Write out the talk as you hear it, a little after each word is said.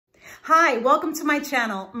Hi, welcome to my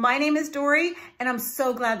channel. My name is Dory and I'm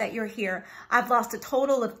so glad that you're here. I've lost a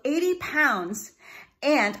total of 80 pounds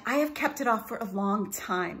and I have kept it off for a long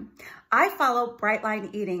time. I follow Bright Line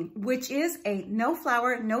Eating, which is a no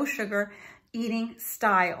flour, no sugar eating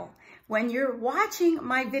style. When you're watching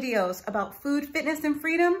my videos about food, fitness, and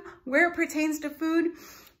freedom, where it pertains to food,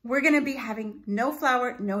 we're gonna be having no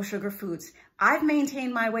flour, no sugar foods. I've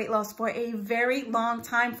maintained my weight loss for a very long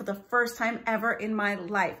time, for the first time ever in my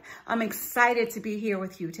life. I'm excited to be here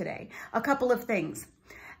with you today. A couple of things.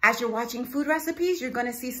 As you're watching food recipes, you're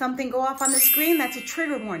gonna see something go off on the screen that's a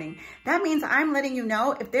trigger warning. That means I'm letting you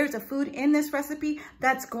know if there's a food in this recipe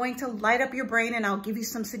that's going to light up your brain, and I'll give you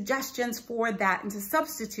some suggestions for that and to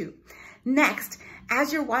substitute. Next,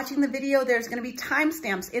 as you're watching the video, there's gonna be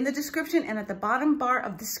timestamps in the description and at the bottom bar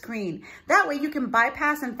of the screen. That way you can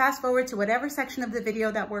bypass and fast forward to whatever section of the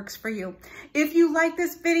video that works for you. If you like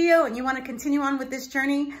this video and you wanna continue on with this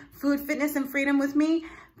journey, food, fitness, and freedom with me,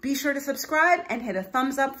 be sure to subscribe and hit a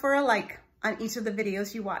thumbs up for a like on each of the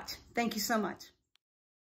videos you watch. Thank you so much.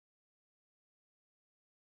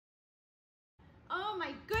 Oh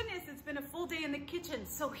my goodness, it's been a full day in the kitchen.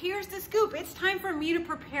 So here's the scoop. It's time for me to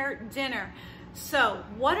prepare dinner. So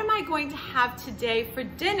what am I going to have today for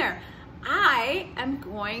dinner? I am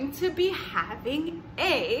going to be having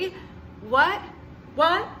a what?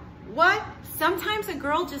 Sometimes a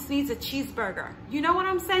girl just needs a cheeseburger. You know what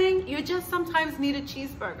I'm saying? You just sometimes need a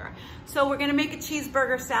cheeseburger. So we're gonna make a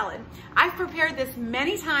cheeseburger salad. I've prepared this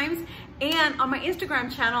many times, and on my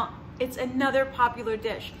Instagram channel, it's another popular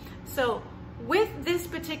dish. So with this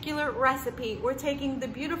particular recipe, we're taking the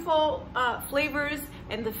beautiful flavors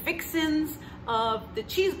and the fixins of the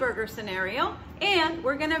cheeseburger scenario, and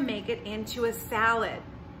we're gonna make it into a salad.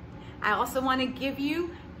 I also wanna give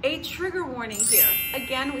you a trigger warning here.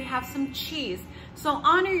 Again, we have some cheese. So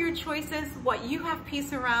honor your choices, what you have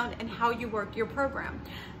peace around, and how you work your program.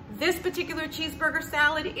 This particular cheeseburger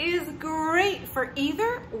salad is great for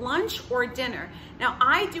either lunch or dinner. Now,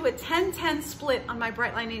 I do a 10-10 split on my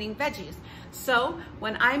Bright Line Eating Veggies. So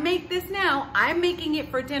when I make this now, I'm making it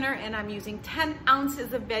for dinner, and I'm using 10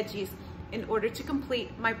 ounces of veggies in order to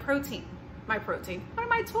complete my protein. What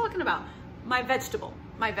am I talking about? My vegetable.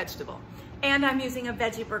 And I'm using a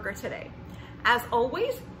veggie burger today. As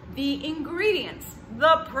always, the ingredients,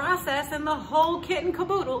 the process, and the whole kit and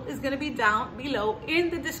caboodle is gonna be down below in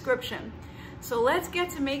the description. So let's get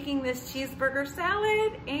to making this cheeseburger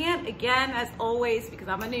salad. And again, as always, because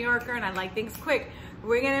I'm a New Yorker and I like things quick,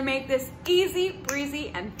 we're gonna make this easy,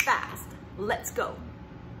 breezy, and fast. Let's go.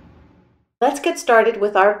 Let's get started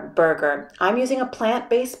with our burger. I'm using a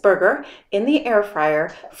plant-based burger in the air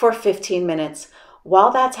fryer for 15 minutes.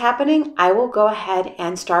 While that's happening, I will go ahead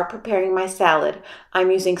and start preparing my salad.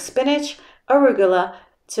 I'm using spinach, arugula,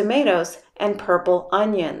 tomatoes, and purple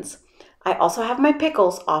onions. I also have my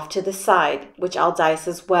pickles off to the side, which I'll dice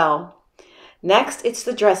as well. Next, it's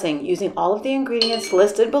the dressing. Using all of the ingredients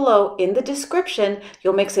listed below in the description,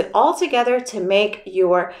 you'll mix it all together to make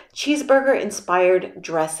your cheeseburger-inspired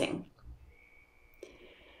dressing.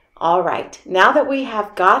 All right, now that we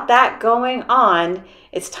have got that going on,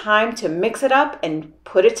 it's time to mix it up and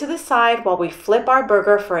put it to the side while we flip our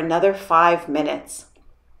burger for another 5 minutes.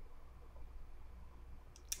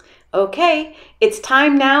 Okay, it's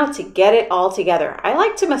time now to get it all together. I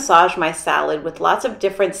like to massage my salad with lots of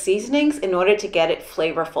different seasonings in order to get it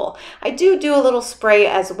flavorful. I do a little spray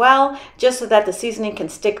as well, just so that the seasoning can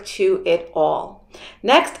stick to it all.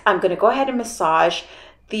 Next, I'm gonna go ahead and massage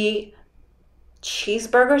the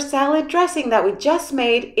cheeseburger salad dressing that we just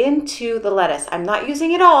made into the lettuce. I'm not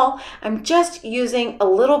using it all. I'm just using a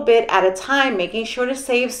little bit at a time, making sure to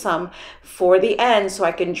save some for the end so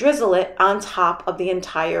I can drizzle it on top of the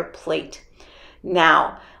entire plate.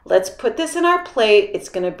 Now, let's put this in our plate. It's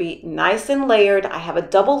going to be nice and layered. I have a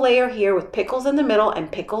double layer here with pickles in the middle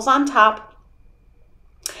and pickles on top.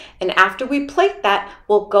 And after we plate that,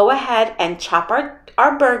 we'll go ahead and chop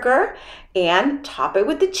our burger and top it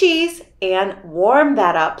with the cheese and warm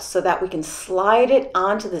that up so that we can slide it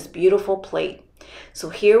onto this beautiful plate. So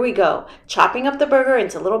here we go, chopping up the burger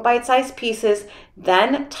into little bite-sized pieces,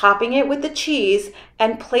 then topping it with the cheese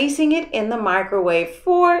and placing it in the microwave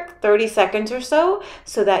for 30 seconds or so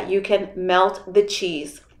that you can melt the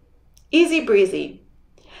cheese. Easy breezy.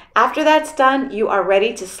 After that's done, you are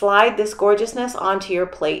ready to slide this gorgeousness onto your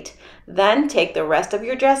plate. Then take the rest of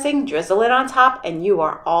your dressing, drizzle it on top, and you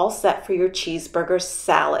are all set for your cheeseburger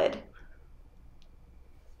salad.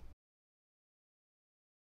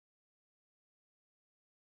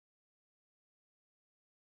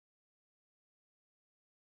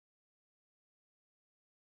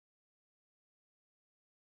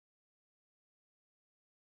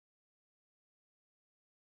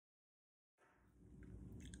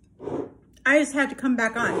 I just had to come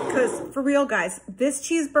back on because for real, guys, this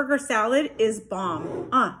cheeseburger salad is bomb.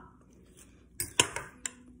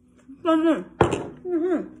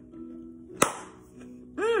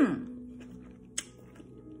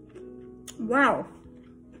 Wow.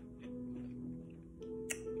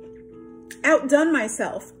 Outdone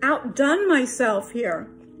myself here.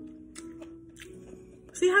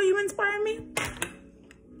 See how you inspire me?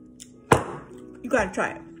 You gotta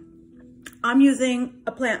try it. I'm using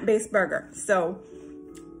a plant-based burger, so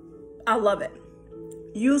I love it.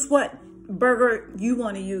 Use what burger you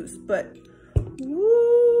want to use, but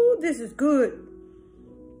woo, this is good.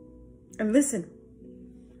 And listen,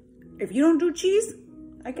 if you don't do cheese,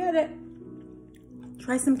 I get it.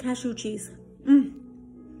 Try some cashew cheese.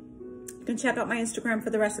 You can check out my Instagram for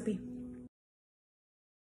the recipe.